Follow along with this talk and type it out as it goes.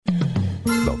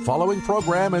The following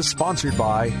program is sponsored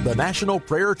by the National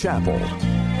Prayer Chapel.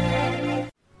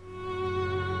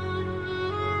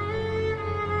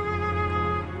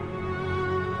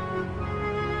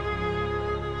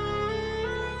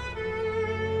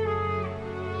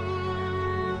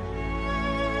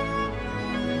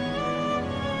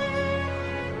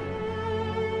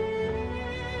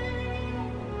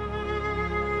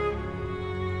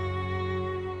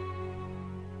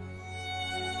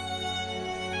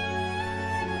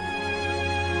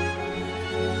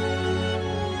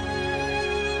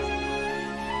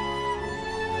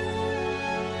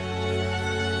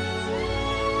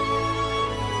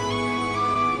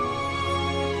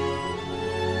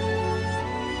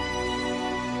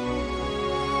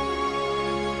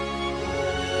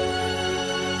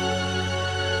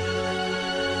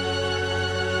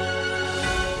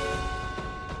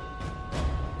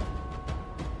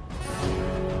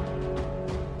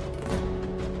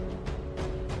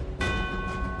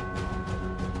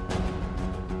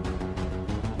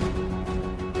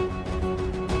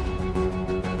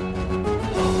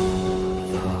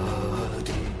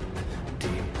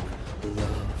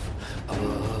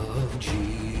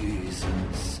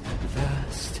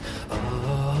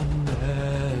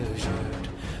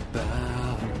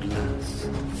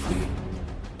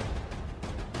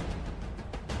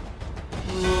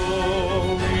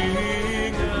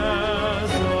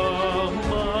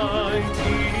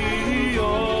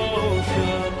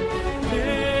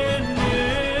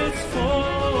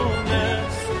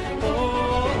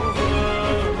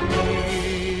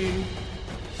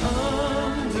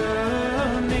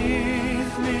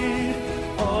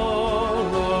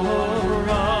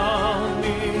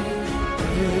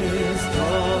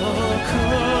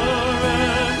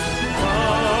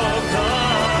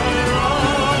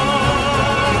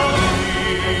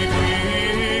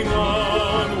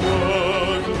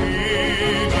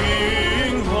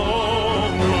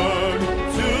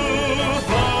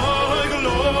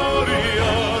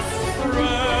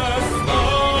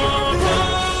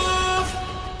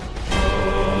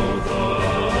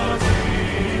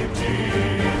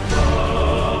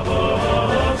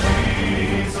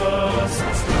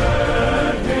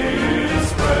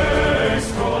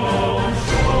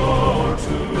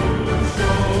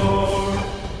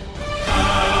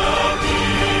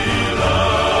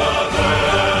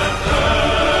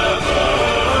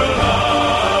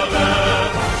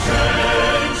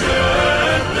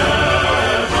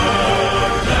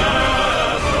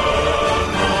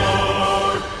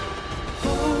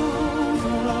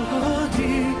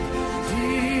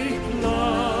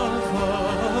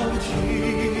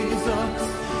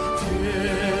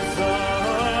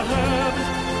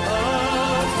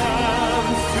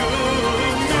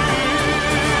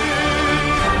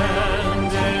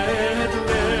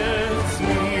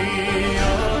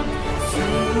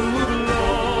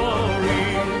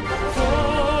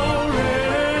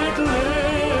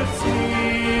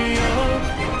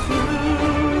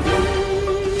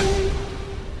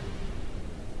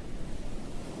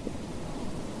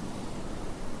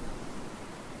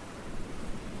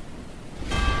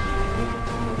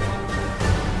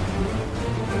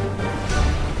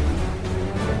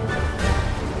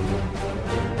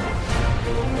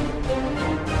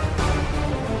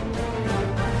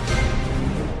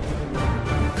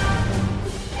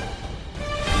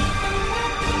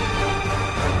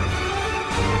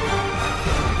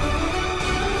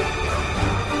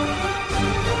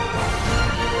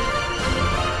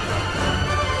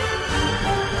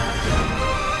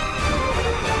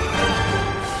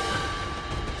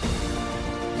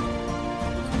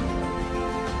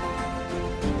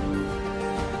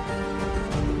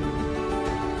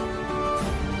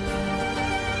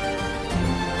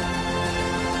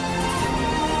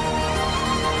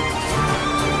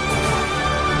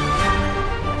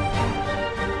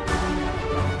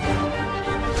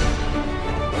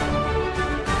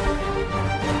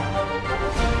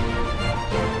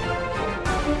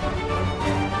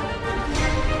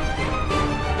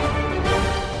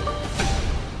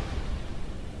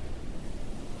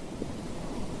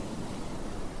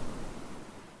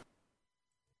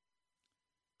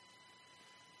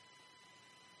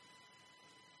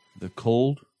 The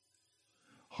cold,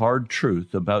 hard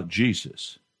truth about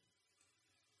Jesus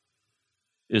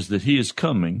is that he is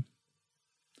coming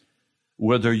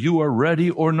whether you are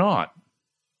ready or not.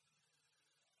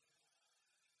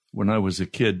 When I was a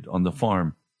kid on the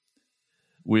farm,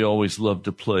 we always loved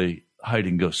to play hide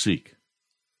and go seek.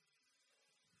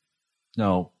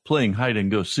 Now, playing hide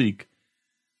and go seek,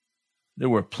 there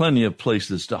were plenty of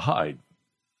places to hide.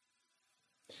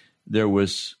 There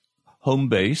was home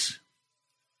base.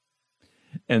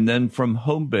 And then from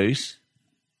home base,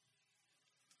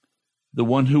 the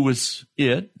one who was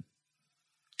it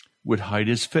would hide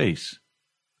his face.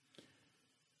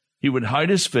 He would hide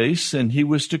his face, and he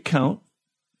was to count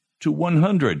to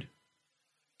 100,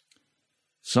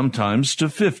 sometimes to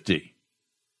 50.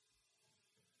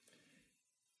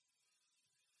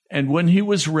 And when he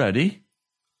was ready,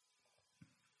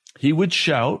 he would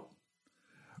shout,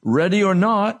 "Ready or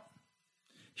not,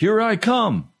 here I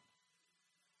come."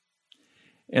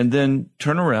 And then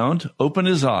turn around, open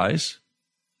his eyes,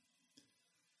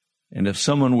 and if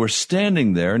someone were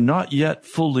standing there, not yet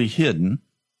fully hidden,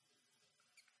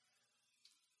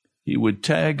 he would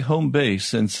tag home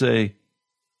base and say,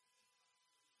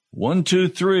 1, 2,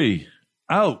 3,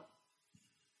 out,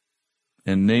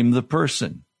 and name the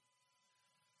person.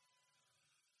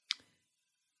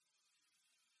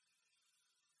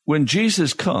 When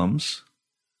Jesus comes,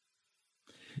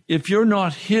 if you're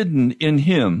not hidden in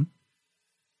him,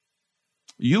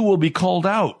 you will be called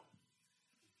out.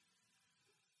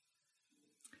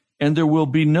 And there will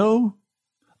be no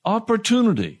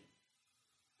opportunity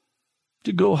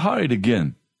to go hide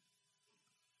again.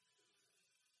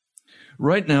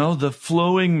 Right now, the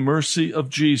flowing mercy of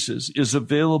Jesus is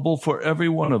available for every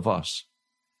one of us.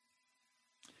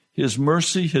 His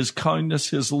mercy, his kindness,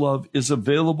 his love is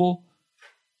available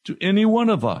to any one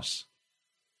of us.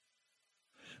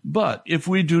 But if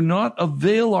we do not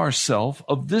avail ourselves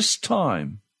of this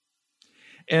time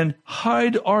and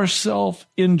hide ourselves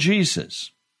in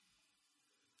Jesus,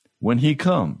 when he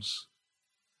comes,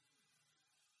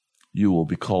 you will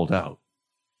be called out.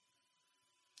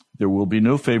 There will be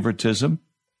no favoritism.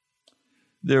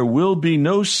 There will be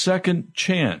no second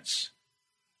chance.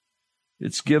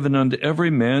 It's given unto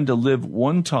every man to live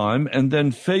one time and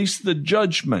then face the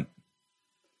judgment.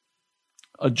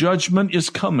 A judgment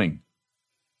is coming.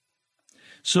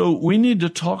 So we need to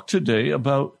talk today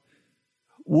about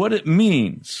what it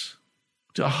means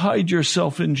to hide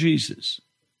yourself in Jesus.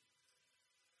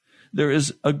 There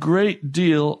is a great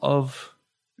deal of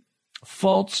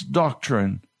false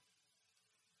doctrine,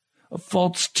 of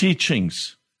false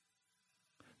teachings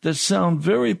that sound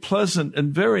very pleasant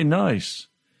and very nice,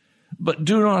 but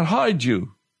do not hide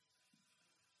you.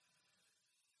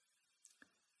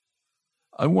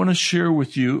 I want to share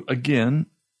with you again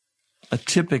a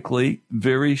typically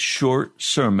very short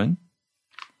sermon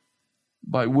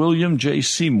by William J.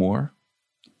 Seymour,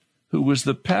 who was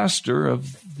the pastor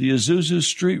of the Azusa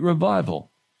Street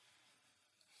Revival.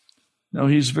 Now,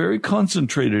 he's very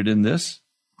concentrated in this.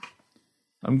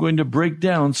 I'm going to break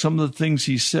down some of the things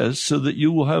he says so that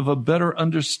you will have a better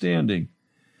understanding.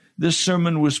 This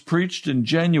sermon was preached in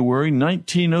January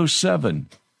 1907.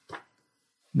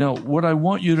 Now, what I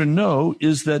want you to know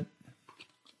is that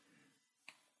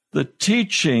the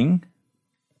teaching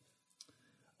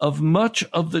of much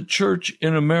of the church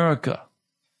in America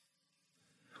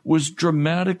was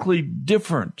dramatically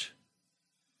different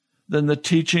than the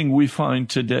teaching we find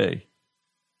today.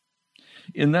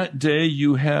 In that day,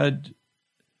 you had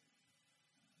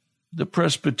the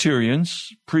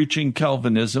Presbyterians preaching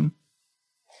Calvinism,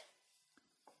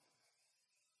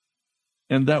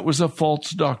 and that was a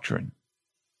false doctrine.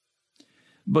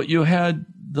 But you had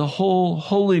the whole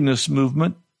holiness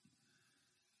movement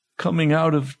coming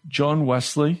out of John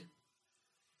Wesley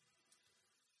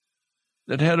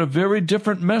that had a very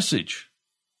different message.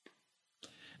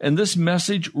 And this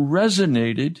message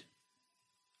resonated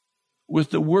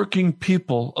with the working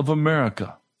people of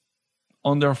America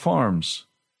on their farms,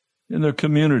 in their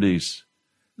communities,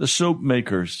 the soap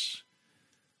makers,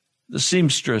 the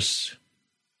seamstress,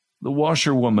 the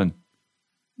washerwoman,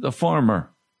 the farmer.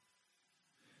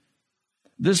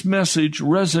 This message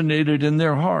resonated in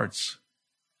their hearts,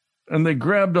 and they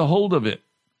grabbed a hold of it.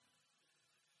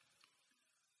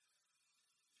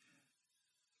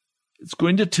 It's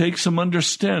going to take some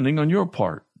understanding on your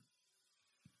part.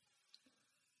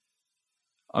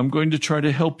 I'm going to try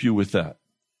to help you with that.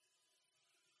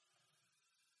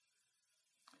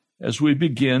 As we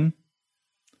begin,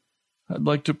 I'd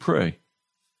like to pray.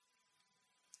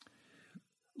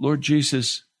 Lord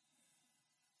Jesus,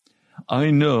 I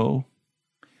know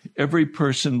every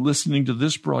person listening to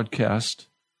this broadcast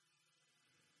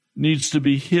needs to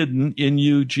be hidden in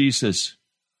you, Jesus.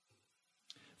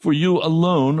 For you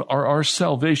alone are our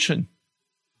salvation.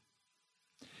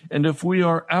 And if we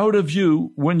are out of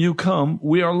you when you come,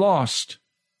 we are lost,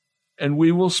 and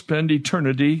we will spend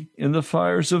eternity in the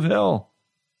fires of hell.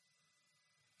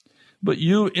 But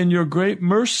you, in your great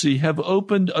mercy, have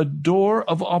opened a door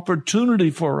of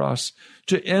opportunity for us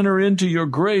to enter into your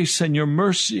grace and your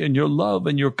mercy and your love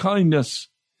and your kindness,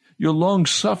 your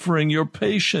long-suffering, your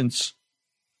patience.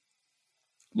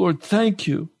 Lord, thank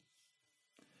you.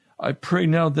 I pray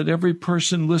now that every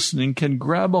person listening can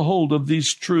grab a hold of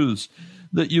these truths,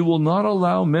 that you will not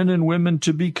allow men and women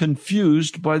to be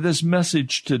confused by this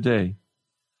message today.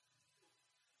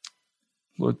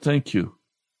 Lord, thank you.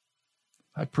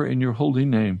 I pray in your holy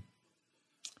name.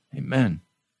 Amen.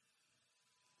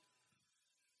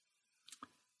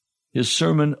 His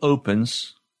sermon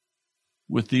opens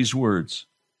with these words.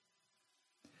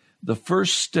 The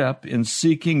first step in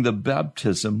seeking the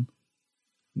baptism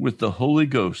with the Holy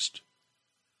Ghost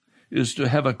is to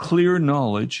have a clear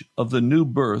knowledge of the new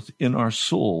birth in our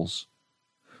souls,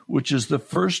 which is the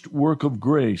first work of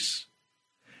grace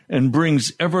and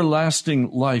brings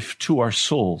everlasting life to our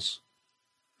souls.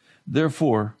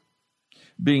 Therefore,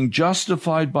 being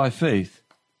justified by faith,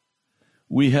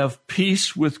 we have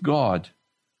peace with God.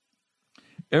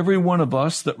 Every one of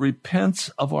us that repents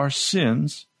of our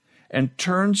sins and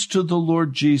turns to the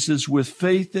Lord Jesus with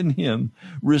faith in him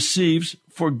receives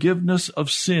forgiveness of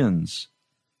sins.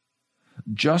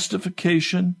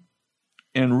 Justification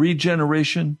and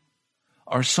regeneration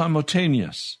are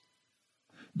simultaneous.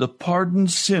 The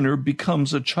pardoned sinner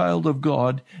becomes a child of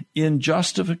God in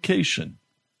justification.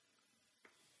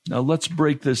 Now let's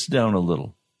break this down a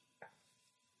little.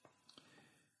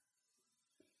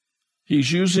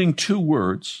 He's using two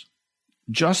words,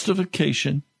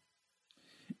 justification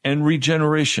and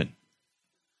regeneration.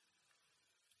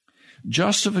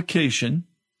 Justification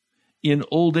in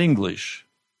Old English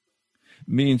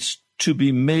means to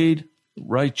be made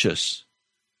righteous,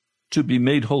 to be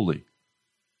made holy.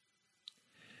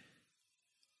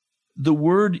 The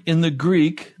word in the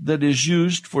Greek that is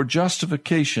used for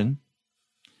justification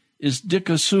is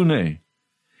dikasune,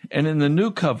 and in the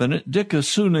New Covenant,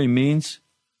 dikasune means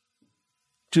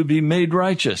to be made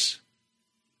righteous.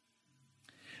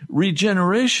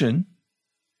 Regeneration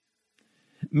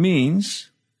means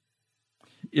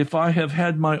if I have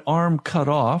had my arm cut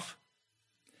off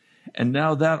and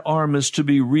now that arm is to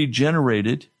be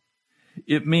regenerated,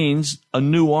 it means a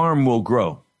new arm will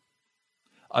grow.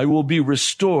 I will be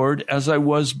restored as I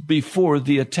was before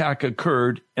the attack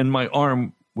occurred and my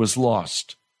arm was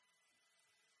lost.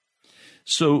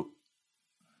 So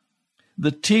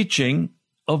the teaching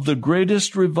of the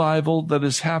greatest revival that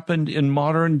has happened in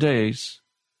modern days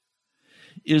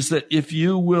is that if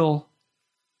you will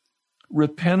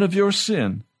repent of your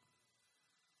sin,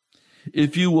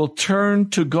 if you will turn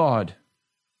to God,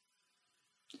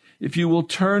 if you will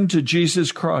turn to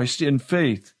Jesus Christ in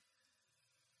faith,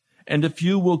 and if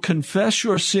you will confess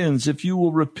your sins, if you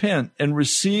will repent and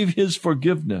receive his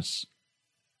forgiveness,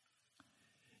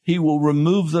 he will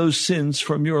remove those sins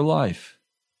from your life.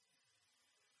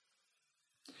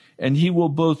 And he will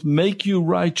both make you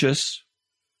righteous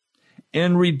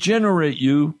and regenerate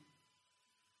you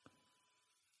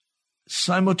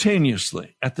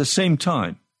simultaneously at the same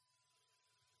time.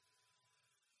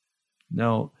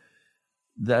 Now,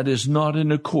 that is not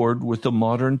in accord with the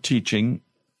modern teaching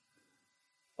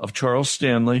of Charles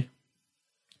Stanley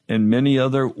and many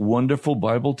other wonderful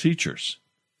Bible teachers.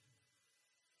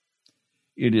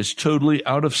 It is totally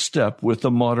out of step with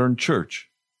the modern church.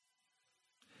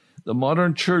 The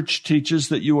modern church teaches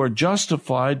that you are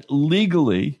justified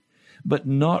legally, but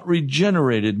not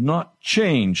regenerated, not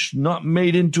changed, not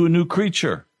made into a new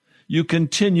creature. You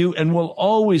continue and will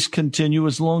always continue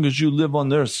as long as you live on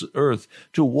this earth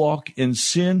to walk in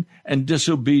sin and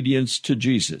disobedience to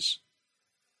Jesus.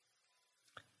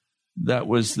 That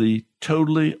was the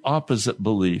totally opposite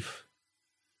belief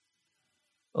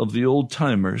of the old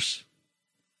timers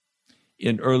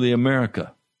in early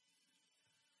America.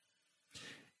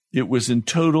 It was in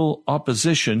total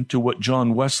opposition to what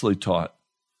John Wesley taught.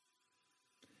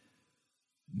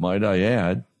 Might I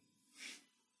add,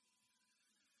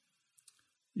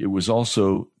 it was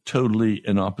also totally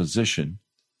in opposition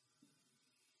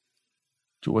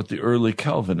to what the early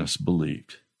Calvinists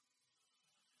believed.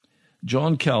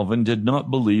 John Calvin did not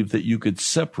believe that you could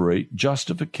separate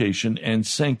justification and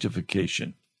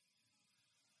sanctification.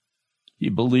 He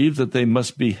believed that they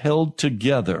must be held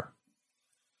together.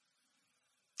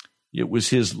 It was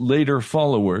his later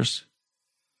followers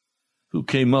who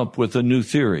came up with a new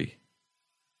theory.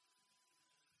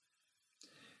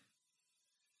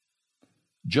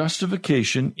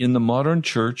 Justification in the modern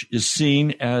church is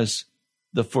seen as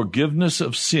the forgiveness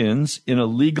of sins in a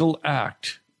legal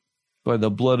act by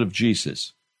the blood of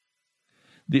Jesus.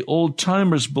 The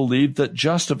old-timers believed that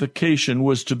justification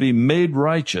was to be made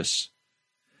righteous,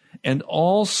 and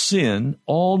all sin,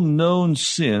 all known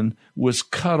sin, was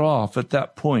cut off at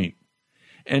that point.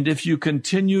 And if you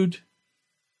continued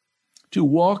to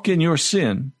walk in your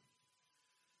sin,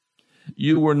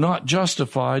 you were not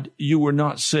justified, you were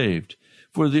not saved.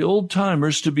 For the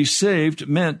old-timers, to be saved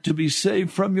meant to be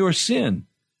saved from your sin.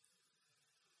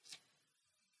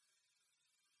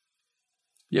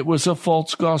 It was a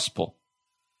false gospel.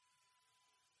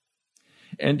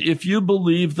 And if you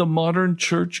believe the modern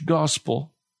church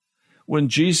gospel, when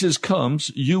Jesus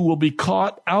comes, you will be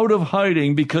caught out of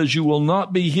hiding because you will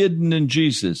not be hidden in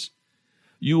Jesus.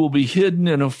 You will be hidden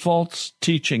in a false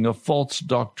teaching, a false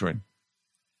doctrine.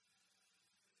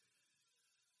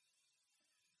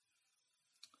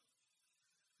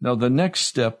 Now, the next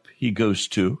step he goes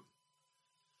to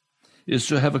is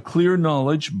to have a clear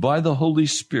knowledge by the Holy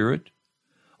Spirit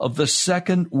of the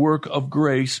second work of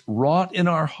grace wrought in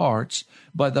our hearts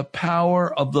by the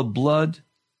power of the blood,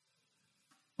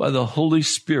 by the Holy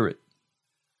Spirit.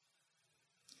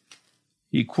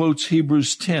 He quotes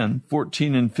Hebrews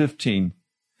 10:14 and 15.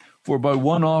 For by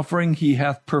one offering he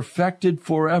hath perfected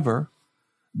forever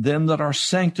them that are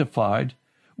sanctified,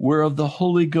 whereof the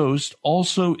Holy Ghost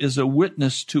also is a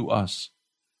witness to us.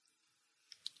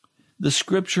 The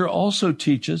Scripture also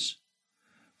teaches,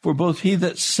 for both he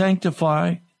that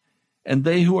sanctify and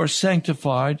they who are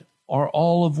sanctified are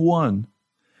all of one,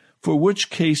 for which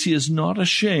case he is not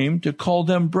ashamed to call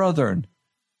them brethren.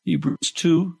 Hebrews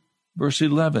 2, verse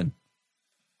 11.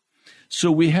 So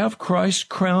we have Christ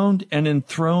crowned and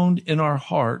enthroned in our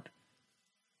heart,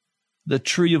 the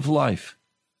tree of life.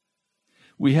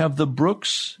 We have the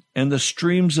brooks and the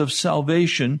streams of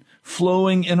salvation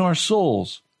flowing in our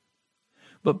souls.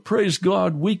 But praise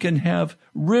God, we can have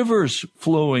rivers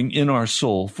flowing in our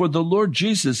soul. For the Lord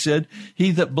Jesus said,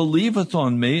 He that believeth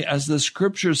on me, as the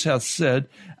Scriptures hath said,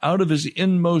 out of his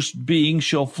inmost being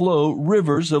shall flow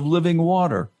rivers of living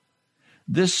water.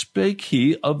 This spake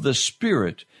he of the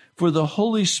Spirit, for the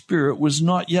Holy Spirit was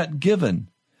not yet given.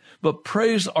 But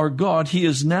praise our God, he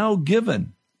is now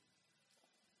given,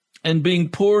 and being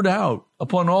poured out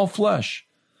upon all flesh.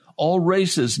 All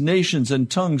races, nations,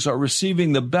 and tongues are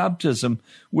receiving the baptism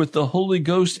with the Holy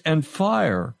Ghost and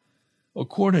fire,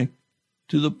 according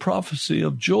to the prophecy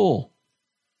of Joel.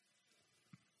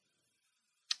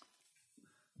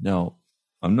 Now,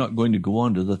 I'm not going to go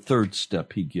on to the third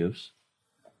step he gives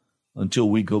until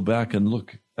we go back and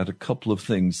look at a couple of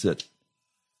things that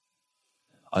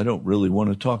I don't really want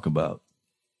to talk about.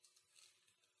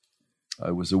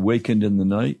 I was awakened in the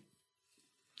night,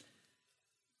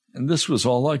 and this was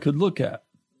all I could look at.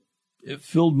 It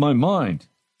filled my mind.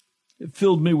 It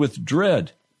filled me with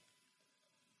dread.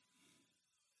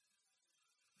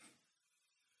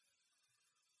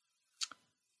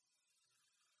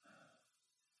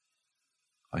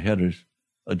 I had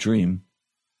a dream.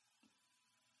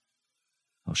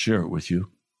 I'll share it with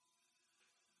you.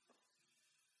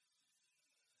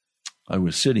 I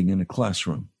was sitting in a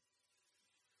classroom.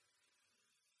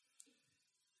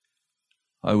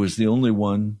 I was the only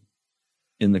one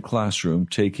in the classroom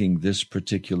taking this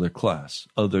particular class.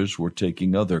 Others were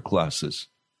taking other classes.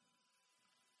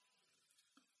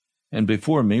 And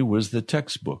before me was the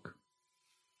textbook.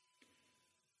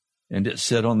 And it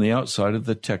said on the outside of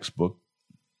the textbook,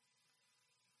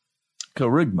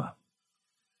 Kerygma.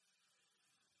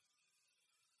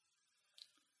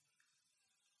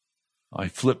 I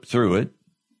flipped through it.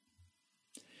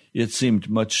 It seemed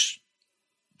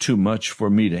too much for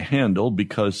me to handle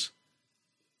because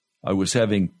I was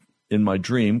having, in my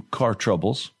dream, car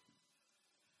troubles.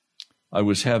 I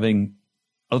was having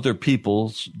other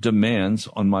people's demands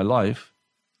on my life.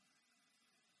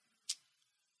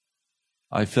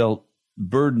 I felt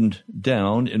burdened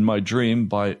down in my dream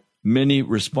by many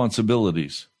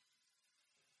responsibilities.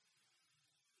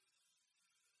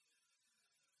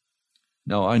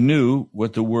 Now, I knew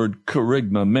what the word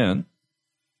kerygma meant.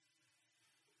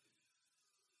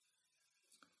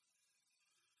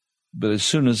 But as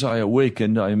soon as I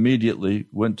awakened, I immediately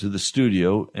went to the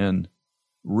studio and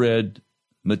read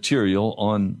material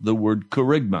on the word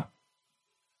kerygma.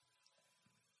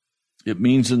 It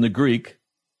means in the Greek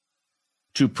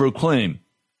to proclaim,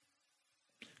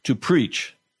 to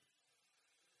preach,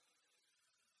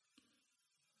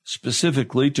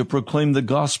 specifically to proclaim the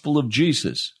gospel of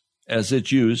Jesus as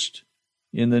it's used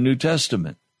in the New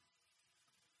Testament.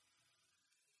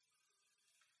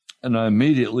 And I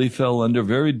immediately fell under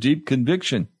very deep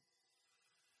conviction.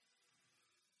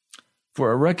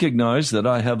 For I recognize that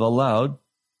I have allowed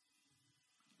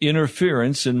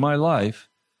interference in my life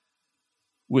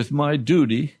with my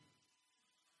duty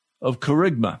of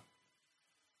kerygma.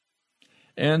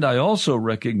 And I also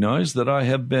recognize that I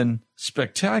have been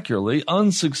spectacularly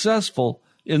unsuccessful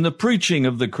in the preaching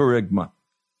of the kerygma.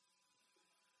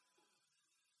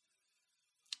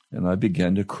 And I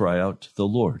began to cry out to the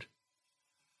Lord.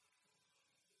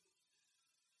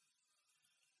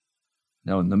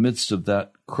 Now, in the midst of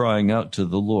that crying out to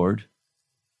the Lord,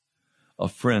 a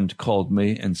friend called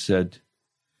me and said,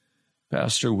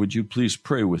 "Pastor, would you please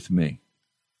pray with me?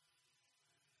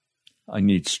 I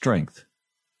need strength."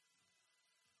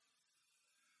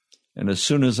 And as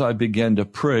soon as I began to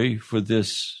pray for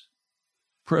this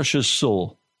precious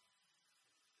soul,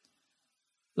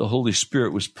 the Holy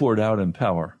Spirit was poured out in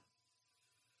power,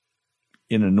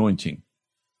 in anointing.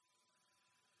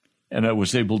 And I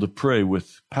was able to pray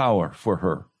with power for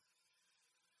her.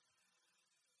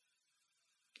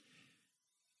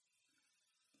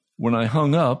 When I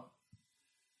hung up,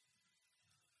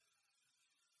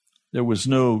 there was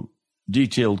no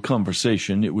detailed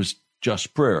conversation. It was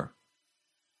just prayer.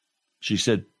 She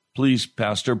said, "Please,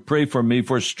 Pastor, pray for me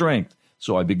for strength."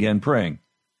 So I began praying.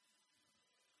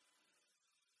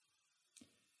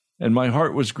 And my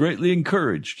heart was greatly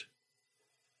encouraged,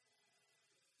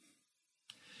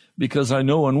 because I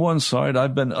know on one side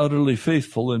I've been utterly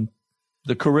faithful in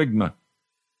the kerygma,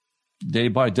 day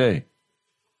by day.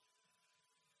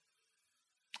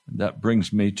 And that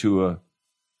brings me to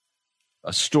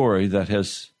a story that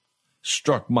has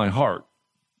struck my heart,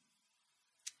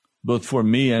 both for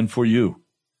me and for you.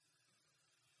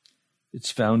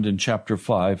 It's found in chapter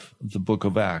 5 of the book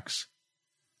of Acts.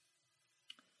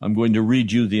 I'm going to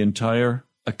read you the entire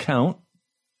account,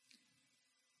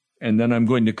 and then I'm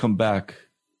going to come back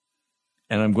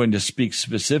and I'm going to speak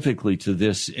specifically to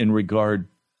this in regard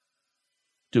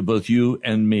to both you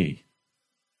and me.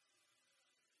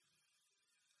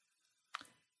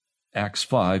 Acts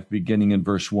 5, beginning in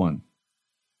verse 1.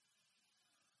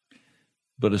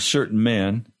 But a certain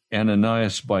man,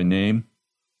 Ananias by name,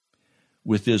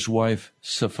 with his wife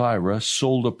Sapphira,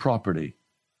 sold a property.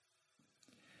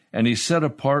 And he set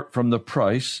apart from the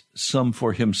price some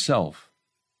for himself,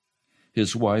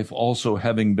 his wife also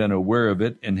having been aware of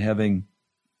it and having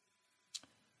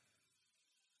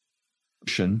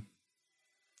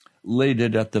laid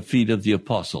it at the feet of the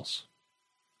apostles.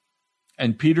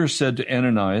 And Peter said to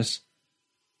Ananias,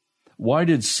 "Why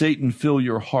did Satan fill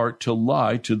your heart to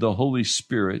lie to the Holy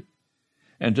Spirit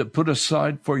and to put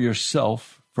aside for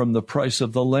yourself from the price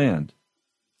of the land?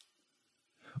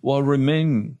 While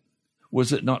remaining,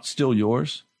 was it not still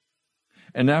yours?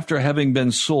 And after having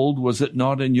been sold, was it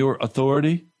not in your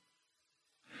authority?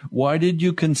 Why did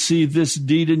you conceive this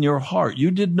deed in your heart?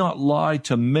 You did not lie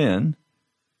to men,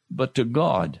 but to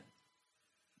God."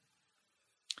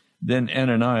 Then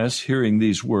Ananias, hearing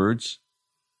these words,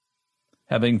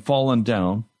 having fallen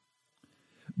down,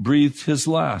 breathed his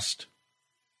last.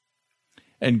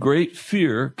 And great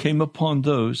fear came upon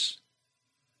those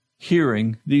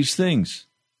hearing these things.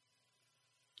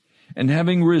 And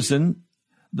having risen,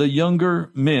 the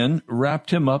younger men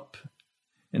wrapped him up,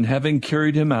 and having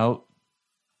carried him out,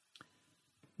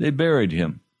 they buried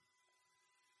him.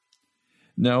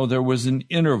 Now there was an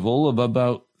interval of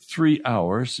about 3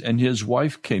 hours, and his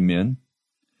wife came in,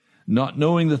 not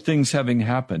knowing the things having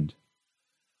happened.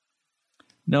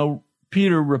 Now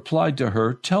Peter replied to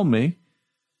her, "Tell me,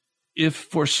 if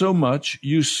for so much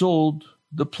you sold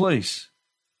the place."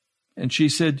 And she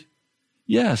said,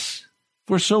 "Yes,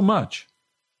 for so much."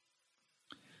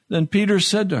 Then Peter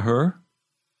said to her,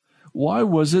 "Why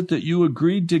was it that you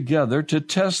agreed together to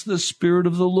test the Spirit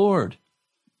of the Lord?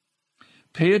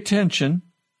 Pay attention.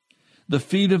 The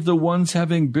feet of the ones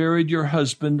having buried your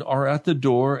husband are at the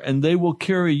door, and they will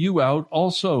carry you out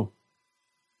also."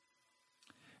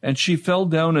 And she fell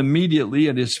down immediately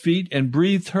at his feet and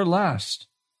breathed her last.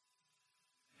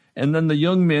 And then the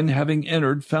young men, having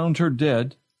entered, found her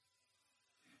dead,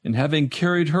 and having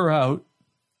carried her out,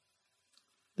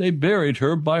 they buried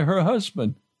her by her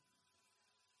husband.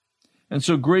 And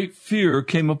so great fear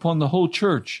came upon the whole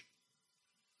church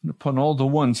and upon all the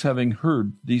ones having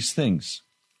heard these things.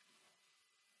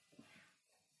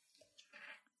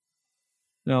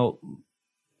 Now,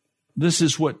 this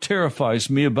is what terrifies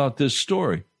me about this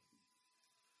story.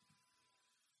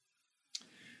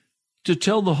 To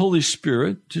tell the Holy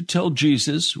Spirit, to tell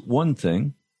Jesus one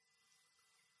thing,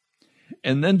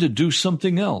 and then to do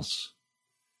something else.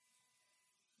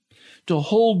 To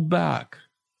hold back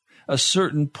a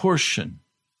certain portion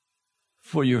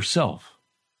for yourself.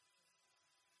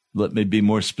 Let me be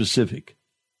more specific.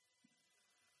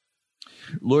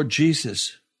 Lord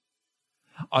Jesus,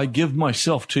 I give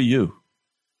myself to you.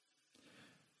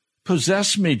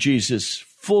 Possess me, Jesus,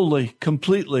 fully,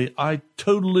 completely. I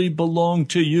totally belong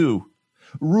to you.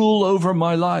 Rule over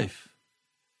my life.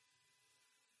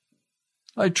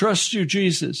 I trust you,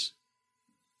 Jesus.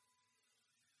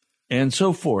 And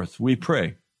so forth, we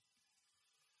pray.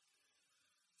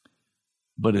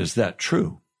 But is that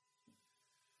true?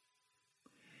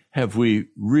 Have we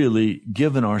really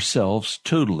given ourselves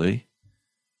totally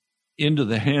into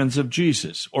the hands of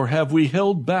Jesus? Or have we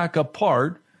held back a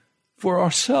part for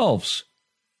ourselves?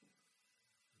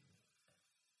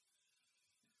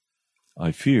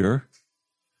 I fear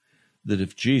that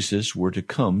if Jesus were to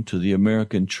come to the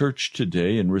American church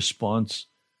today in response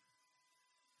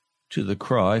to the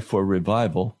cry for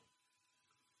revival,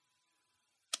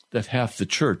 that half the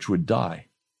church would die.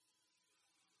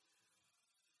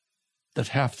 That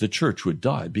half the church would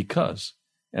die because,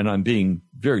 and I'm being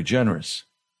very generous,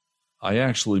 I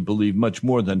actually believe much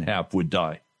more than half would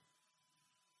die.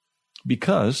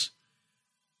 Because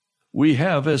we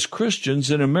have, as Christians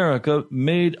in America,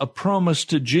 made a promise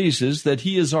to Jesus that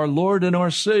he is our Lord and our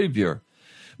Savior.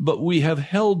 But we have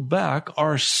held back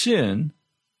our sin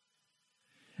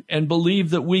and believe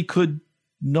that we could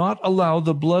not allow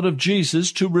the blood of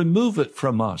Jesus to remove it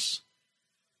from us.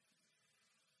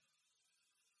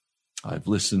 I've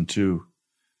listened to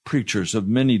preachers of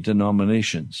many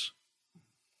denominations.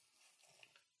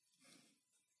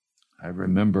 I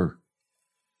remember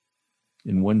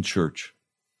in one church,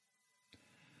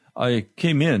 I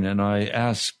came in and I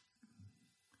asked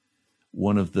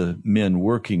one of the men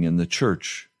working in the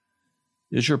church,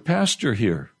 "Is your pastor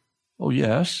here?" "Oh,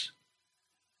 yes."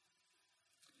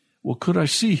 "Well, could I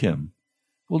see him?"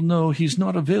 "Well, no, he's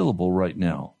not available right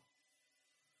now."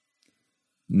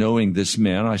 Knowing this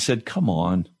man, I said, "Come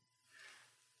on.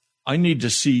 I need to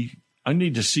see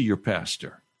your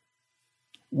pastor.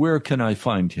 Where can I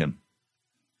find him?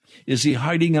 Is he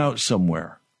hiding out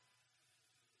somewhere?"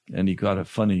 And he got a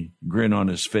funny grin on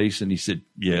his face and he said,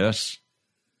 "Yes."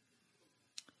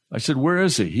 I said, "Where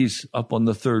is he?" "He's up on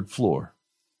the 3rd floor.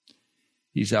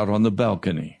 He's out on the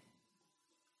balcony."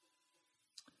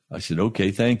 I said,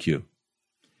 "Okay, thank you."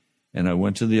 And I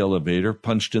went to the elevator,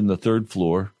 punched in the 3rd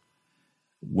floor,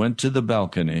 went to the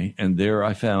balcony, and there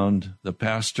I found the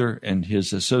pastor and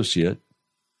his associate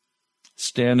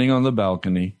standing on the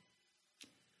balcony,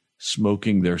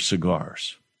 smoking their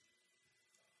cigars,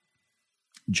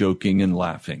 joking and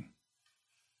laughing.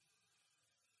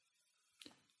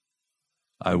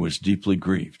 I was deeply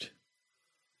grieved.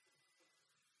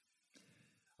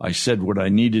 I said what I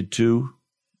needed to,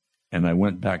 and I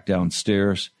went back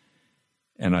downstairs,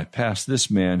 and I passed this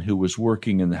man who was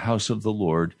working in the house of the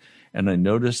Lord, and I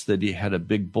noticed that he had a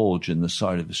big bulge in the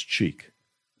side of his cheek.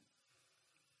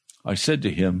 I said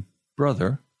to him,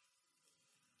 "Brother,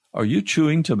 are you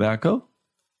chewing tobacco?"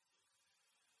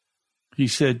 He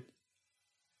said,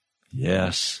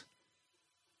 "Yes.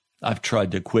 I've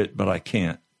tried to quit, but I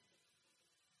can't."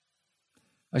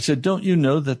 I said, "Don't you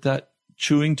know that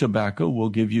chewing tobacco will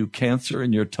give you cancer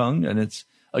in your tongue, and it's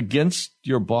against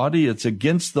your body, it's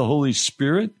against the Holy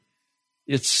Spirit?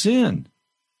 It's sin."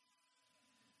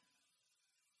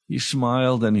 He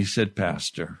smiled and he said,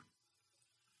 "Pastor,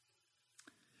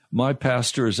 my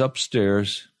pastor is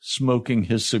upstairs smoking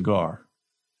his cigar.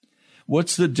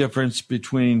 What's the difference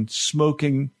between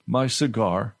smoking my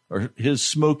cigar, or his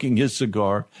smoking his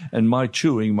cigar, and my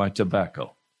chewing my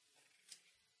tobacco?"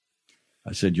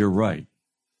 I said, "You're right.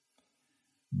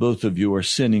 Both of you are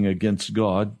sinning against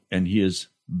God, and he is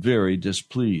very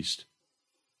displeased.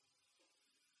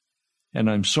 And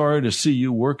I'm sorry to see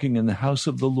you working in the house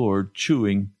of the Lord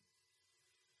chewing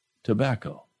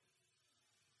tobacco.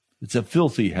 It's a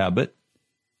filthy habit,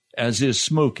 as is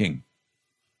smoking.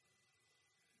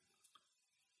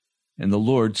 And the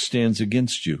Lord stands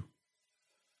against you.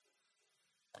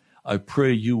 I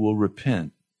pray you will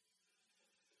repent."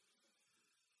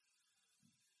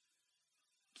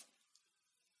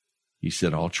 He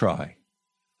said, "I'll try."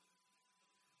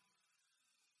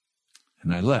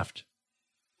 And I left.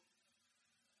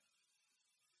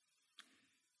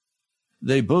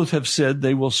 They both have said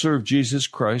they will serve Jesus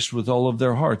Christ with all of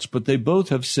their hearts, but they both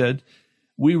have said,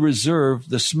 we reserve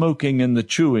the smoking and the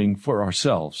chewing for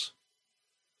ourselves.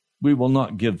 We will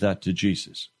not give that to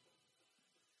Jesus.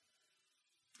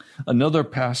 Another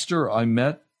pastor I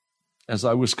met as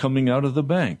I was coming out of the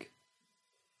bank.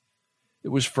 It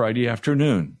was Friday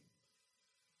afternoon.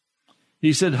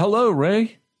 He said, "Hello,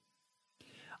 Ray.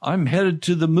 I'm headed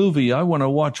to the movie. I want to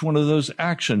watch one of those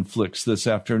action flicks this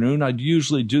afternoon. I'd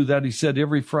usually do that," he said,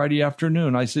 "every Friday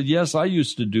afternoon." I said, "Yes, I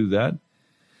used to do that."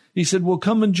 He said, "Well,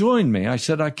 come and join me." I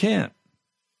said, "I can't."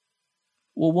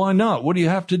 "Well, why not? What do you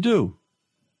have to do?"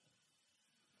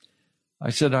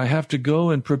 I said, "I have to go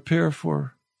and prepare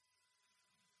for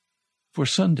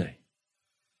Sunday.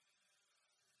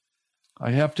 I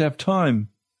have to have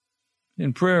time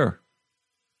in prayer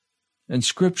and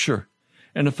scripture.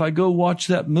 And if I go watch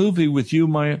that movie with you,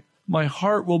 my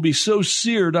heart will be so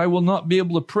seared I will not be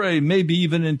able to pray, maybe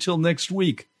even until next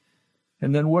week.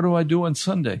 And then what do I do on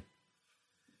Sunday?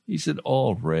 He said,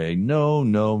 oh, Ray,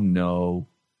 no.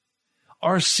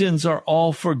 Our sins are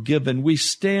all forgiven. We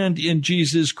stand in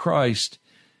Jesus Christ.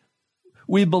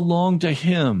 We belong to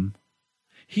him.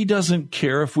 He doesn't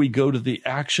care if we go to the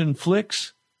action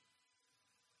flicks.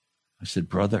 I said,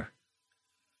 brother,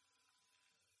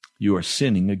 you are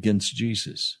sinning against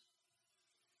Jesus.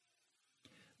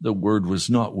 The word was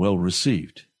not well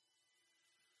received.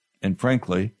 And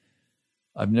frankly,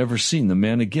 I've never seen the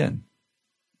man again.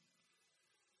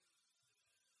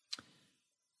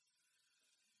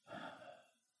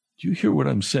 Do you hear what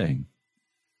I'm saying?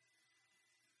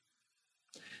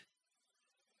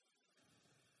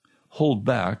 Hold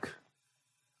back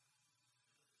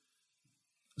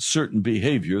certain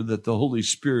behavior that the Holy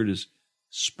Spirit has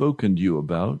spoken to you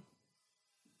about,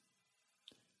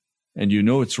 and you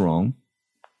know it's wrong.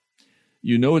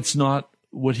 You know it's not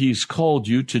what he's called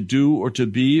you to do or to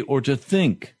be or to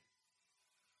think,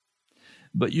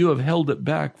 but you have held it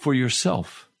back for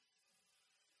yourself.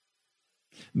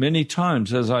 Many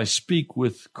times as I speak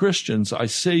with Christians, I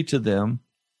say to them,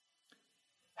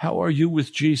 how are you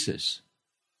with Jesus?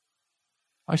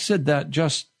 I said that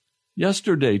just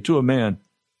yesterday to a man.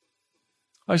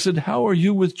 I said, how are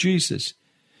you with Jesus?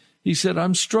 He said,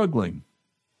 I'm struggling.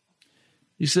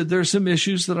 He said, there are some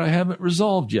issues that I haven't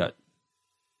resolved yet.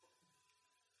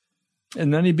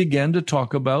 And then he began to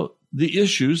talk about the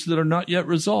issues that are not yet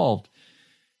resolved.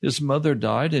 His mother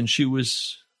died, and she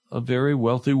was a very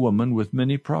wealthy woman with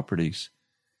many properties.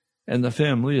 And the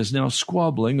family is now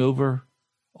squabbling over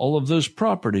all of those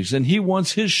properties, and he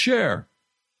wants his share.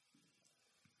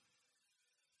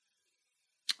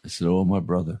 I said, oh, my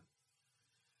brother,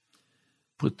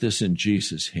 put this in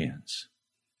Jesus' hands.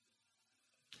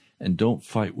 And don't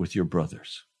fight with your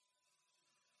brothers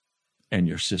and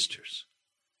your sisters.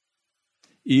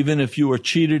 Even if you are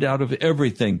cheated out of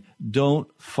everything, don't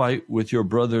fight with your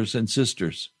brothers and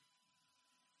sisters.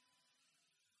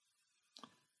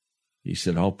 He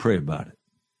said, I'll pray about it.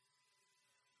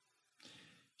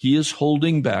 He is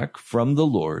holding back from the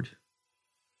Lord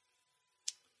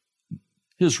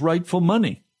his rightful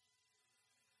money.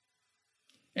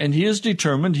 And he is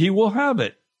determined he will have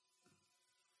it,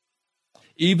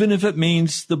 even if it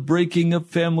means the breaking of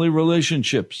family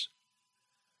relationships.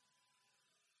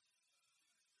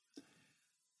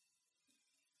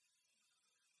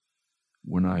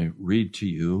 When I read to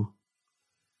you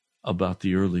about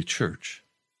the early church,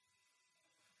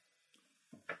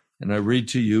 and I read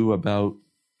to you about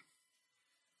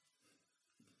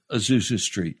Azusa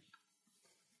Street,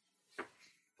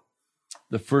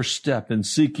 the first step in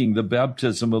seeking the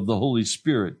baptism of the Holy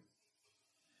Spirit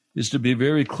is to be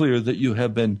very clear that you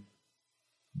have been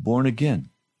born again,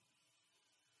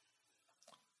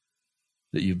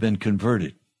 that you've been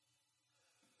converted.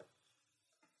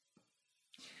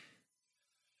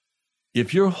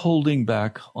 If you're holding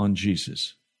back on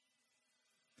Jesus,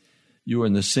 you are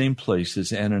in the same place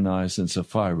as Ananias and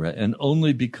Sapphira, and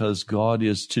only because God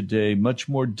is today much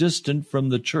more distant from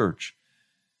the church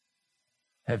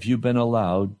have you been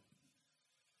allowed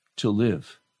to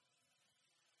live.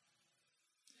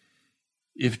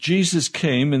 If Jesus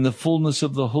came in the fullness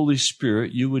of the Holy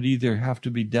Spirit, you would either have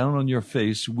to be down on your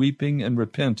face, weeping and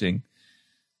repenting,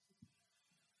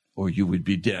 or you would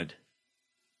be dead.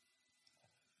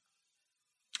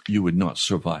 You would not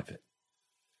survive it.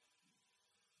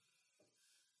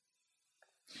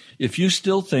 If you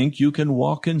still think you can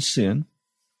walk in sin,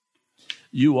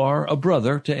 you are a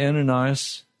brother to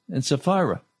Ananias and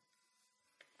Sapphira.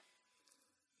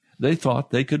 They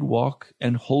thought they could walk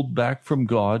and hold back from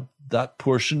God that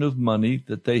portion of money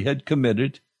that they had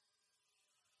committed.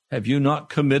 Have you not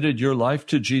committed your life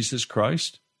to Jesus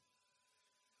Christ?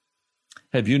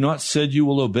 Have you not said you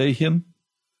will obey him?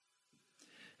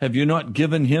 Have you not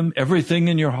given him everything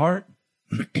in your heart?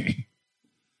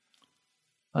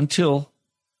 Until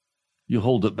you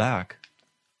hold it back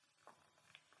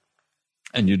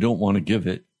and you don't want to give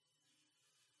it.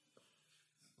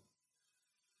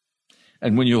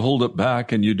 And when you hold it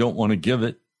back and you don't want to give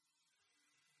it,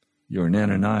 you're an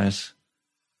Ananias,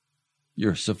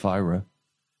 you're Sapphira,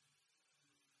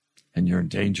 and you're in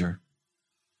danger.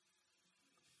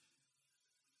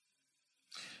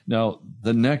 Now,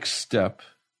 the next step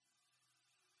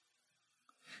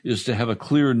is to have a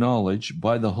clear knowledge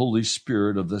by the Holy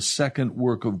Spirit of the second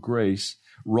work of grace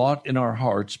wrought in our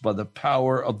hearts by the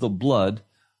power of the blood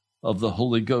of the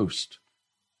Holy Ghost.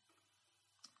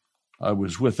 I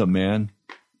was with a man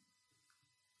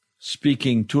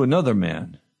speaking to another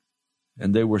man,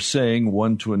 and they were saying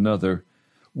one to another,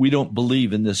 we don't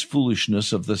believe in this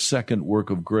foolishness of the second work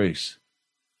of grace.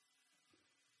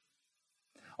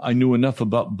 I knew enough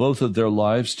about both of their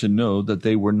lives to know that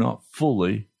they were not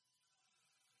fully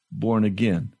born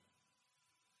again.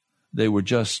 They were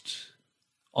just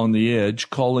on the edge,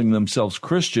 calling themselves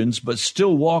Christians, but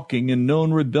still walking in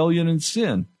known rebellion and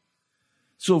sin.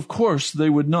 So, of course, they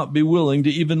would not be willing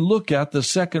to even look at the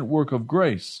second work of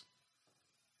grace.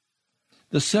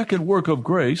 The second work of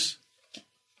grace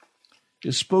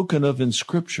is spoken of in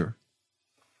Scripture.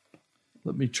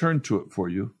 Let me turn to it for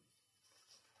you.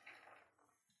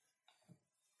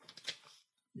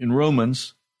 In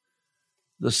Romans,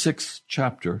 the 6th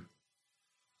chapter,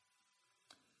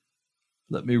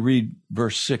 let me read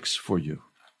verse 6 for you.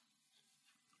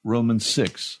 Romans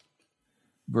 6,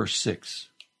 verse 6.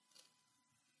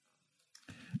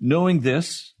 Knowing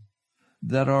this,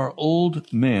 that our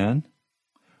old man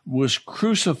was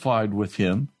crucified with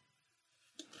him,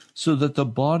 so that the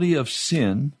body of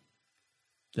sin,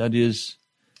 that is,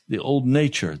 the old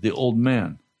nature, the old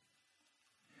man,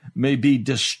 may be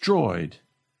destroyed,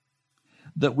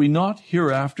 that we not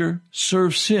hereafter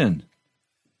serve sin.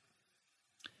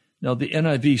 Now, the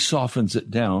NIV softens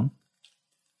it down,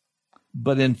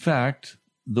 but in fact,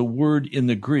 the word in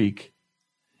the Greek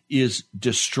is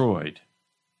destroyed.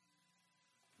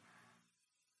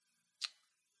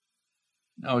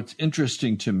 Now, it's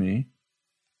interesting to me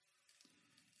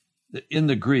that in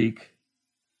the Greek,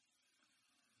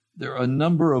 there are a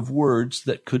number of words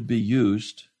that could be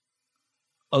used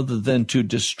other than to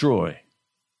destroy.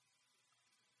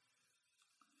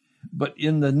 But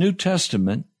in the New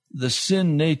Testament, the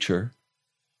sin nature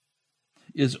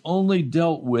is only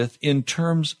dealt with in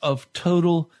terms of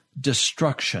total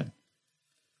destruction.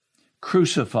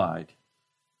 Crucified,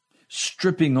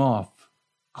 stripping off,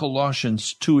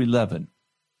 Colossians 2:11.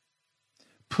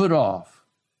 Put off,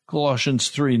 Colossians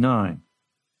 3:9.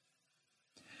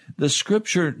 The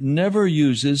Scripture never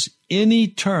uses any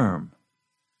term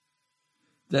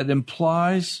that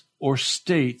implies or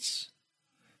states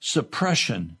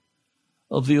suppression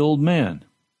of the old man.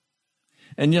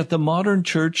 And yet the modern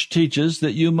church teaches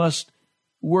that you must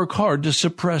work hard to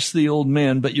suppress the old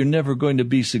man, but you're never going to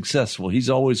be successful. He's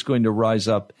always going to rise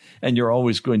up, and you're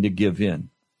always going to give in.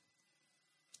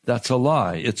 That's a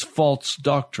lie. It's false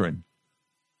doctrine.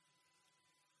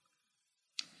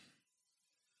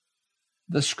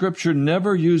 The Scripture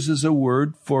never uses a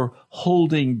word for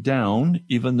holding down,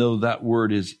 even though that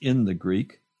word is in the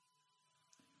Greek.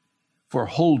 For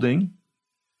holding,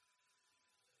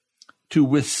 to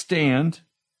withstand,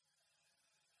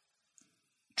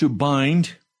 to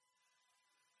bind.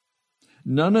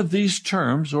 None of these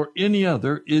terms or any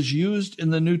other is used in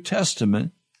the New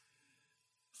Testament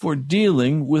for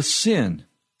dealing with sin.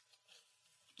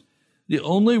 The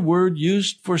only word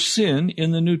used for sin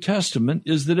in the New Testament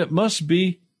is that it must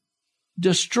be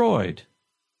destroyed.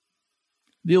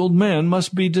 The old man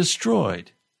must be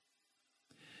destroyed.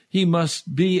 He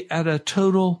must be at a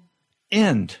total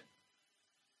end.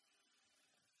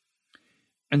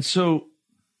 And so,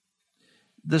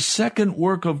 the second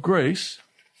work of grace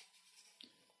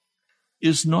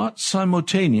is not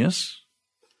simultaneous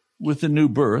with the new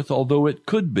birth, although it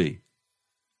could be.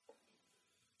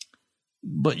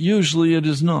 But usually it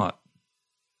is not.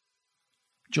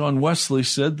 John Wesley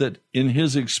said that in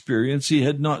his experience he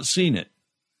had not seen it.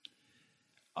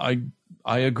 I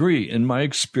agree. In my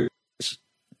experience,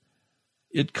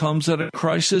 it comes at a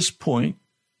crisis point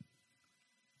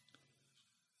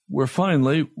where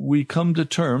finally we come to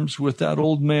terms with that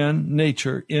old man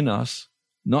nature in us,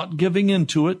 not giving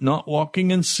into it, not walking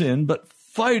in sin, but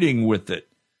fighting with it,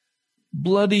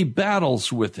 bloody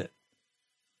battles with it.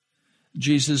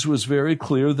 Jesus was very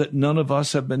clear that none of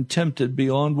us have been tempted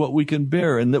beyond what we can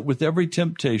bear, and that with every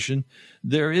temptation,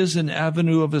 there is an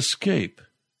avenue of escape.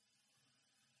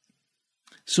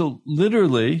 So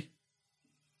literally,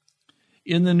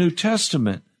 in the New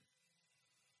Testament,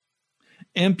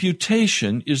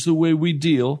 amputation is the way we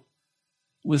deal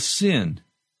with sin.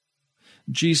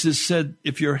 Jesus said,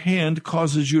 if your hand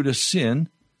causes you to sin,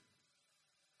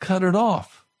 cut it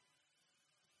off.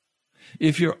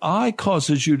 If your eye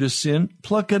causes you to sin,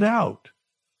 pluck it out.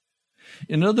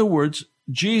 In other words,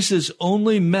 Jesus'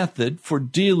 only method for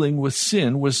dealing with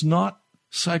sin was not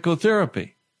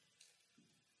psychotherapy.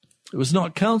 It was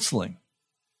not counseling.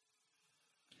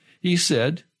 He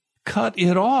said, cut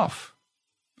it off.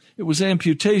 It was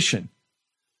amputation.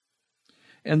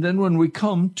 And then when we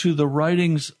come to the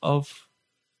writings of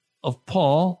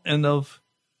Paul and of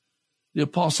the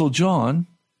Apostle John,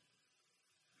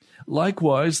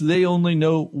 likewise, they only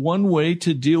know one way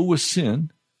to deal with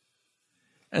sin,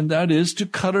 and that is to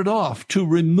cut it off, to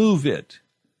remove it.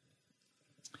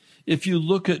 If you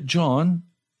look at John,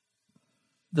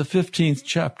 the 15th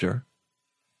chapter,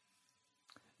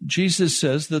 Jesus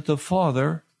says that the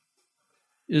Father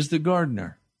is the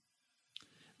gardener,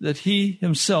 that he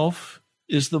himself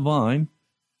is the vine,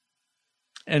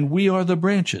 and we are the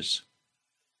branches.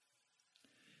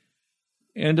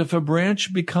 And if a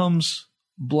branch becomes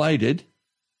blighted,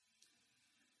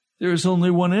 there is only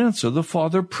one answer. The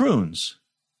Father prunes.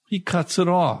 He cuts it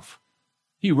off.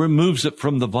 He removes it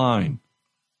from the vine.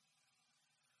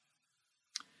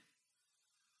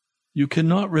 You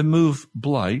cannot remove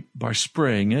blight by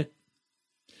spraying it.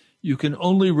 You can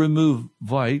only remove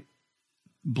blight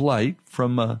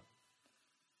from a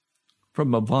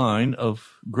vine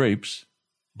of grapes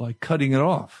by cutting it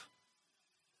off.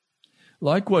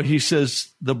 Like what he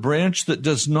says, the branch that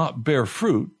does not bear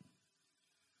fruit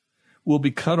will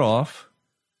be cut off,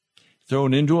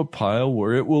 thrown into a pile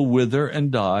where it will wither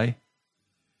and die,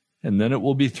 and then it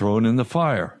will be thrown in the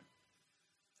fire.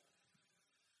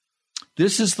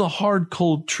 This is the hard,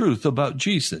 cold truth about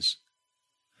Jesus.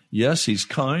 Yes, he's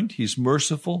kind, he's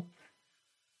merciful,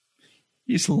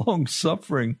 he's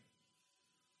long-suffering,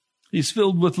 he's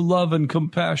filled with love and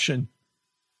compassion.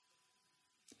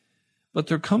 But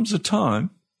there comes a time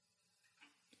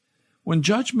when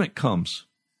judgment comes.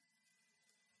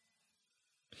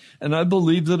 And I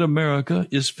believe that America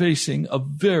is facing a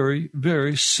very,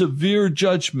 very severe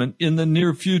judgment in the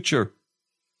near future.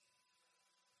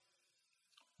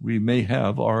 We may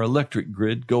have our electric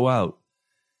grid go out,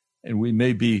 and we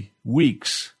may be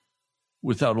weeks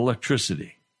without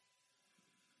electricity.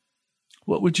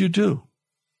 What would you do?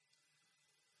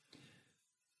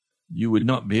 You would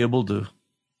not be able to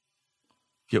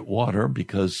get water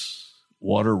because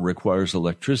water requires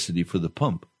electricity for the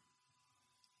pump.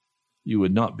 You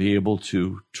would not be able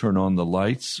to turn on the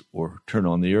lights or turn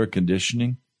on the air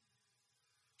conditioning.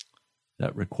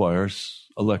 That requires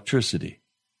electricity.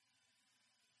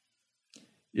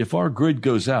 If our grid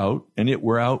goes out and it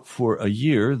were out for a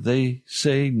year, they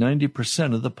say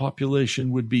 90% of the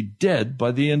population would be dead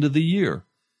by the end of the year.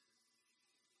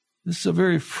 This is a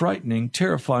very frightening,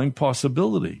 terrifying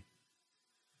possibility.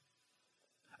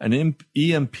 An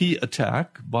EMP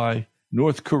attack by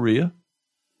North Korea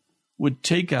would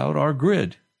take out our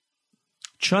grid.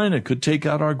 China could take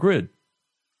out our grid,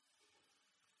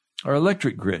 our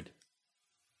electric grid.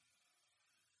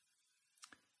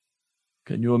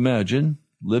 Can you imagine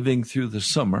living through the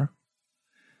summer,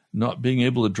 not being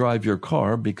able to drive your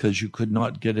car because you could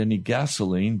not get any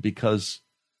gasoline because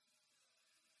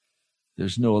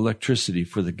there's no electricity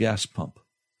for the gas pump?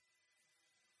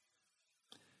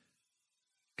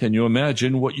 Can you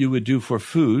imagine what you would do for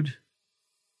food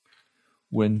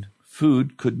when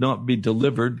food could not be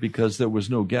delivered because there was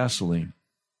no gasoline?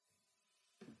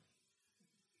 I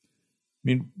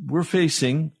mean, we're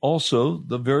facing also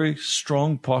the very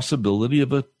strong possibility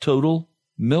of a total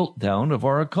meltdown of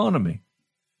our economy,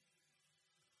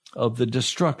 of the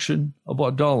destruction of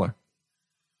our dollar.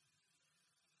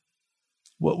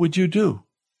 What would you do?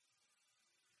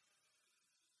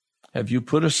 Have you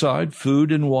put aside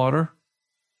food and water?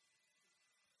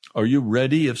 Are you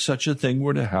ready if such a thing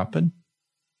were to happen?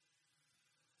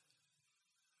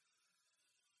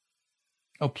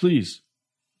 Oh, please.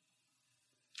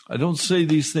 I don't say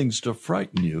these things to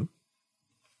frighten you.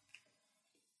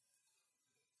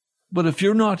 But if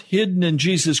you're not hidden in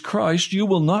Jesus Christ, you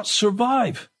will not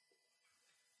survive.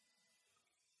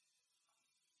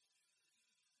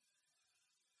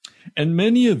 And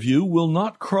many of you will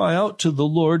not cry out to the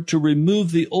Lord to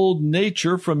remove the old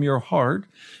nature from your heart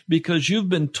because you've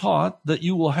been taught that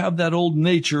you will have that old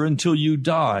nature until you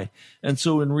die. And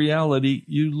so in reality,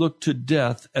 you look to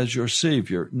death as your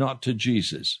Savior, not to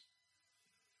Jesus.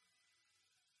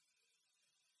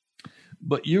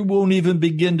 But you won't even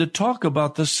begin to talk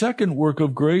about the second work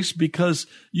of grace because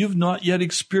you've not yet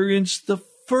experienced the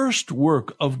first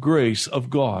work of grace of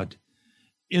God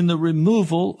in the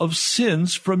removal of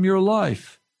sins from your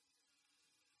life.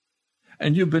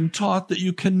 And you've been taught that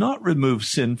you cannot remove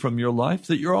sin from your life,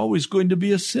 that you're always going to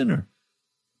be a sinner.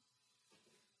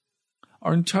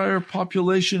 Our entire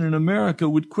population in America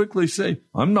would quickly say,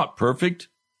 I'm not perfect.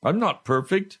 I'm not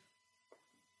perfect.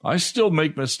 I still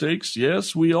make mistakes.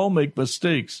 Yes, we all make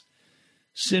mistakes.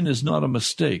 Sin is not a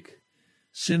mistake.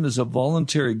 Sin is a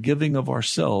voluntary giving of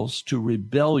ourselves to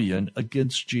rebellion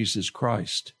against Jesus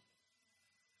Christ.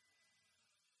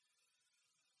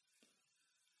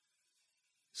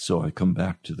 So I come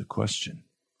back to the question.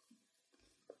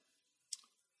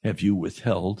 Have you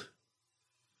withheld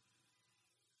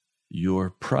your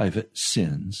private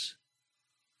sins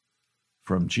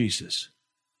from Jesus?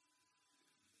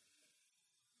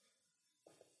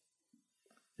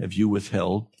 Have you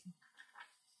withheld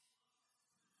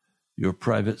your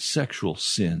private sexual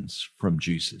sins from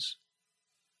Jesus?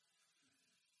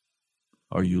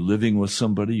 Are you living with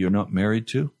somebody you're not married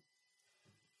to?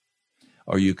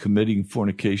 Are you committing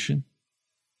fornication?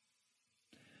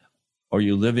 Are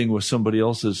you living with somebody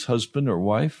else's husband or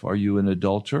wife? Are you an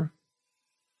adulterer?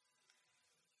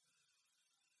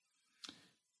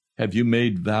 Have you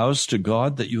made vows to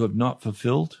God that you have not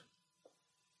fulfilled?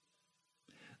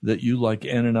 That you, like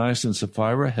Ananias and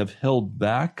Sapphira, have held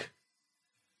back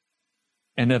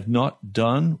and have not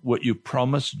done what you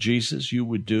promised Jesus you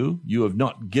would do? You have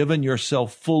not given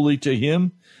yourself fully to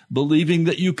Him, believing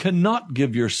that you cannot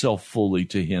give yourself fully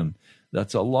to Him.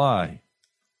 That's a lie.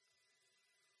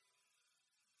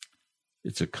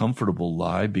 It's a comfortable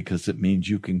lie because it means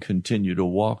you can continue to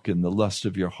walk in the lust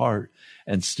of your heart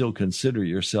and still consider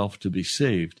yourself to be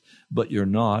saved, but you're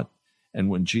not. And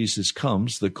when Jesus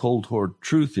comes, the cold hard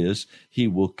truth is He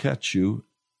will catch you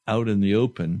out in the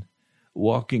open,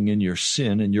 walking in your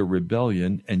sin and your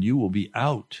rebellion, and you will be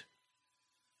out.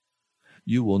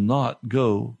 You will not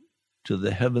go to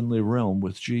the heavenly realm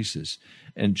with Jesus.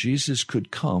 And Jesus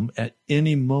could come at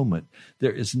any moment.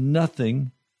 There is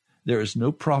nothing, there is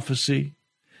no prophecy,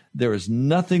 there is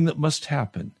nothing that must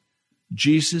happen.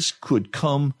 Jesus could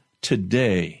come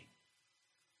today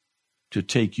to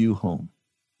take you home.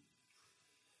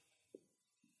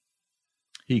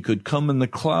 He could come in the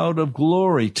cloud of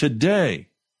glory today.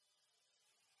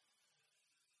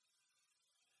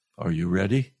 Are you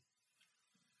ready?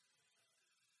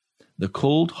 The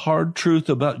cold, hard truth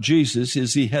about Jesus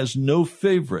is He has no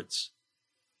favorites.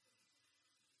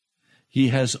 He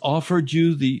has offered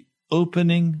you the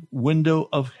opening window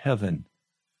of heaven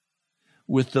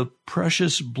with the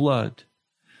precious blood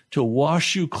to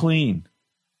wash you clean,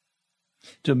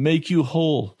 to make you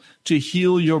whole, to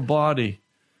heal your body,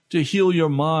 to heal your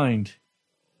mind,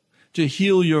 to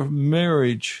heal your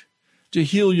marriage, to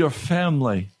heal your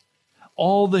family.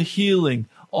 All the healing,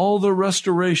 all the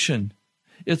restoration,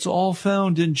 it's all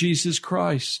found in Jesus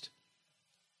Christ.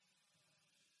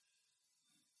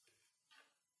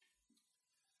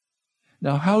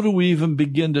 Now, how do we even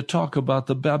begin to talk about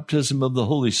the baptism of the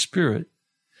Holy Spirit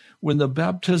when the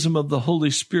baptism of the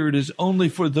Holy Spirit is only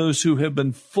for those who have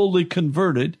been fully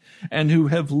converted and who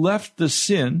have left the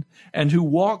sin and who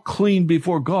walk clean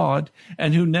before God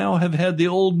and who now have had the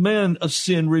old man of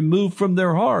sin removed from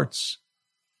their hearts?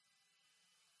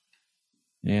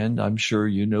 And I'm sure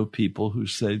you know people who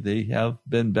say they have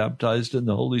been baptized in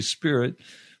the Holy Spirit,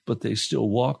 but they still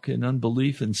walk in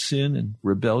unbelief and sin and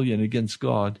rebellion against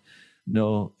God.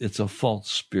 No, it's a false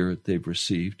spirit they've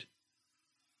received.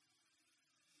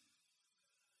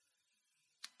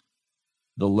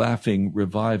 The laughing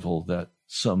revival that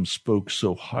some spoke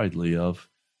so highly of.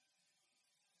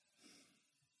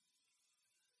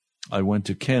 I went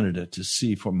to Canada to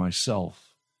see for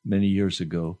myself many years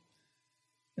ago,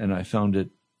 and I found it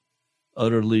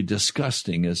utterly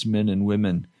disgusting as men and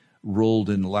women rolled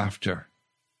in laughter,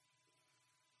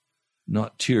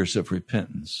 not tears of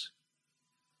repentance.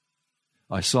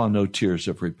 I saw no tears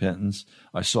of repentance.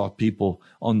 I saw people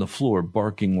on the floor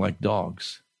barking like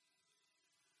dogs.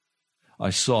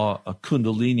 I saw a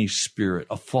kundalini spirit,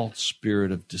 a false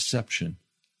spirit of deception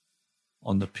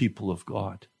on the people of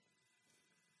God.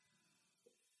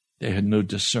 They had no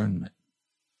discernment.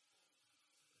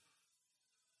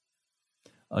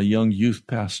 A young youth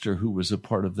pastor who was a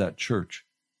part of that church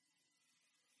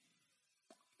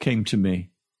came to me.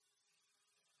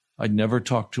 I'd never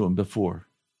talked to him before.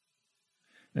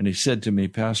 And he said to me,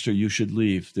 "Pastor, you should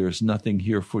leave. There is nothing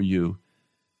here for you.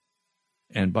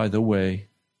 And by the way,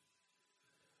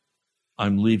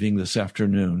 I'm leaving this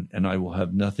afternoon, and I will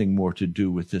have nothing more to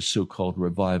do with this so-called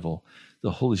revival.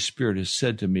 The Holy Spirit has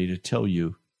said to me to tell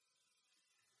you,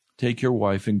 take your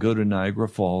wife and go to Niagara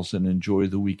Falls and enjoy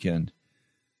the weekend.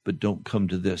 But don't come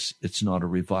to this. It's not a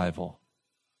revival.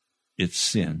 It's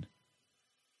sin."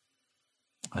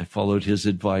 I followed his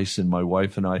advice, and my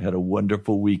wife and I had a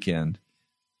wonderful weekend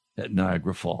at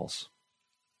Niagara Falls.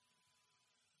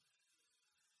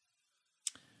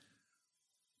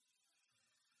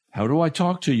 How do I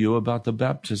talk to you about the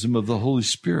baptism of the Holy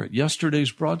Spirit?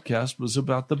 Yesterday's broadcast was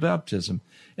about the baptism,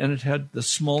 and it had the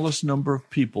smallest number of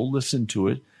people listen to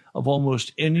it of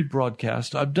almost any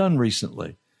broadcast I've done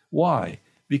recently. Why?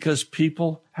 Because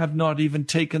people have not even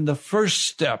taken the first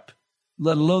step,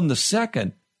 let alone the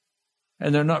second,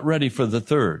 and they're not ready for the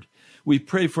third. We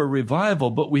pray for revival,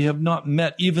 but we have not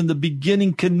met even the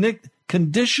beginning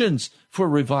conditions for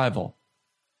revival.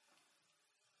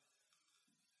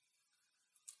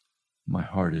 My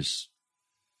heart is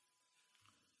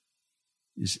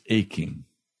aching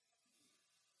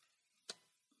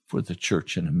for the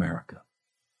church in America,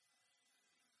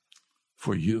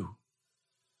 for you.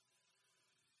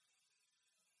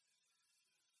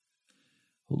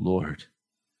 Oh Lord,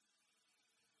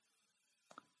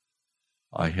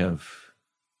 I have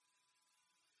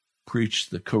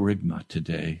preached the kerygma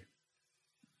today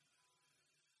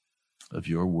of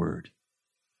your word.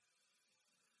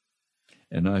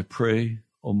 And I pray,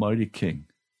 Almighty King,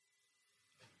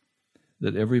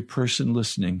 that every person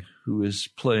listening who is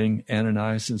playing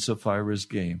Ananias and Sapphira's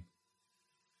game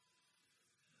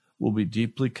will be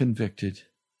deeply convicted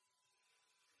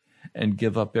and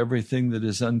give up everything that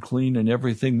is unclean and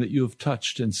everything that you have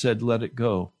touched and said, let it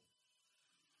go.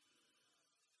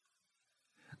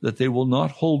 That they will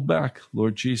not hold back,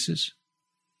 Lord Jesus,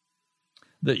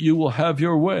 that you will have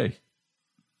your way.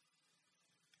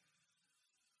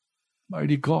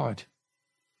 Mighty God,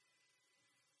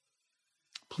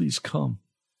 please come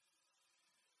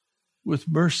with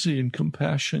mercy and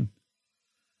compassion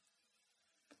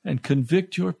and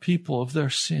convict your people of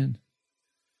their sin.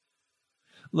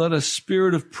 Let a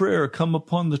spirit of prayer come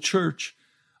upon the church,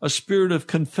 a spirit of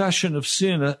confession of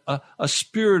sin, a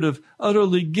spirit of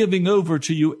utterly giving over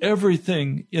to you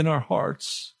everything in our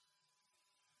hearts.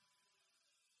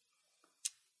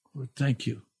 Lord, thank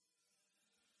you.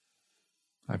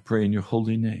 I pray in your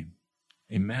holy name.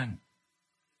 Amen.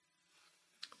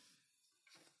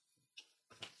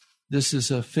 This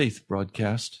is a faith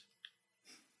broadcast.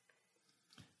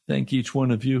 Thank each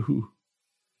one of you who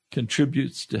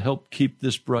contributes to help keep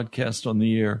this broadcast on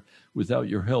the air. Without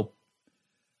your help,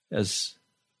 as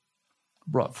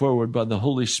brought forward by the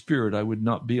Holy Spirit, I would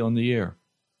not be on the air.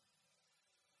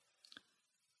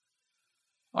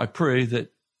 I pray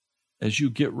that as you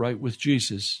get right with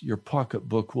Jesus, your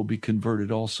pocketbook will be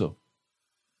converted also,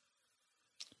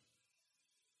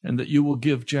 and that you will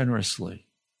give generously.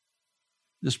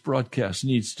 This broadcast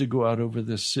needs to go out over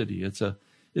this city. It's a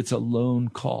lone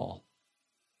call.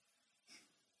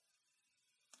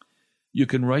 You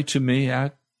can write to me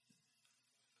at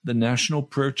the National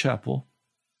Prayer Chapel,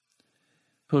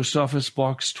 Post Office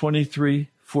Box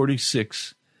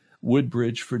 2346,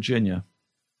 Woodbridge, Virginia,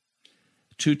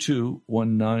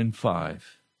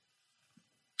 22195.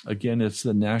 Again, it's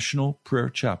the National Prayer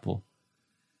Chapel,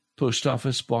 Post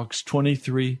Office Box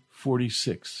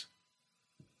 2346,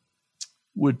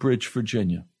 Woodbridge,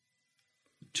 Virginia,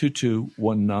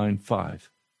 22195.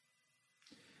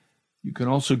 You can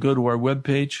also go to our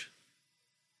webpage.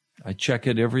 I check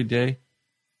it every day.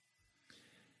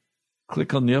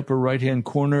 Click on the upper right-hand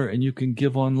corner and you can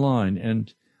give online.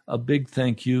 And a big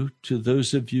thank you to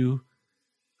those of you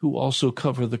who also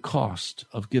cover the cost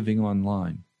of giving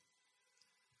online.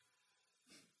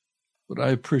 But I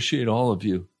appreciate all of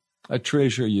you. I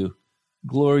treasure you.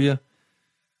 Gloria,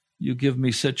 you give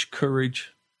me such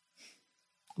courage.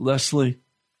 Leslie,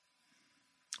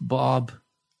 Bob,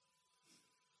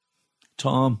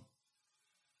 Tom,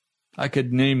 I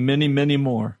could name many, many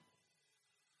more.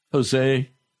 Jose,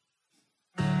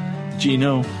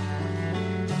 Gino,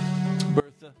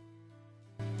 Bertha.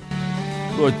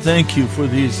 Lord, thank you for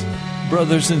these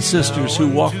brothers and sisters who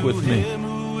walk with me.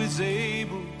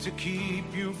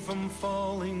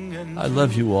 I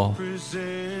love you all.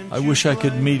 I wish I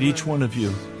could meet each one of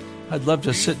you. I'd love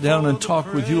to sit down and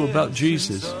talk with you about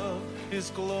Jesus.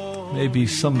 Maybe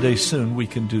someday soon we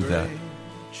can do that.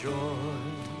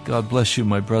 God bless you,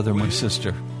 my brother, my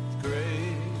sister.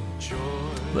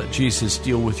 Let Jesus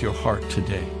deal with your heart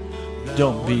today.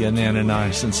 Don't be an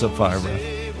Ananias and Sapphira.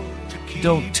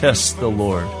 Don't test the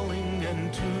Lord.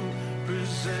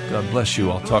 God bless you.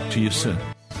 I'll talk to you soon.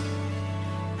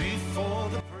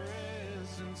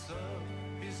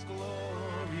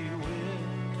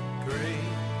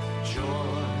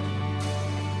 Joy.